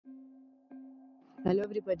Hello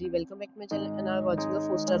everybody, welcome back to my channel and I'm watching a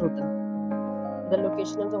 4-star hotel. The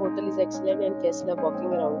location of the hotel is excellent and guests love walking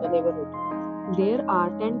around the neighborhood. There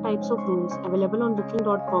are 10 types of rooms available on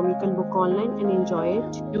booking.com. You can book online and enjoy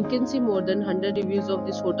it. You can see more than 100 reviews of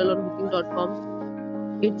this hotel on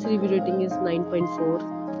booking.com. Its review rating is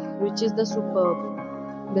 9.4, which is the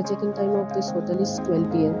superb. The check-in time of this hotel is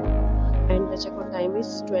 12 p.m. and the check-out time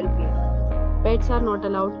is 12 p.m. Pets are not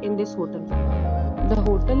allowed in this hotel. The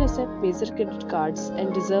hotel accepts major credit cards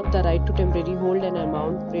and reserves the right to temporarily hold an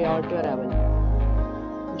amount prior to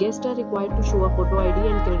arrival. Guests are required to show a photo ID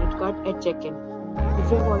and credit card at check-in.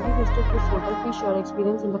 If you have already visited this hotel, please share your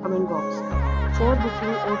experience in the comment box. For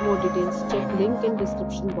booking or more details, check link in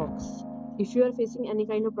description box. If you are facing any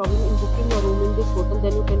kind of problem in booking a room in this hotel,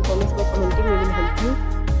 then you can tell us by commenting, we will help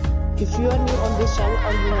you. If you are new on this channel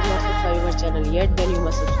or you have not subscribed our channel yet, then you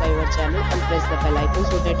must subscribe our channel and press the bell icon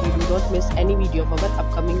so that you do not miss any video of our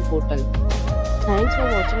upcoming hotel. Thanks for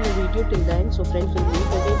watching the video till the end. So friends, will meet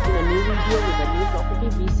again in a new video.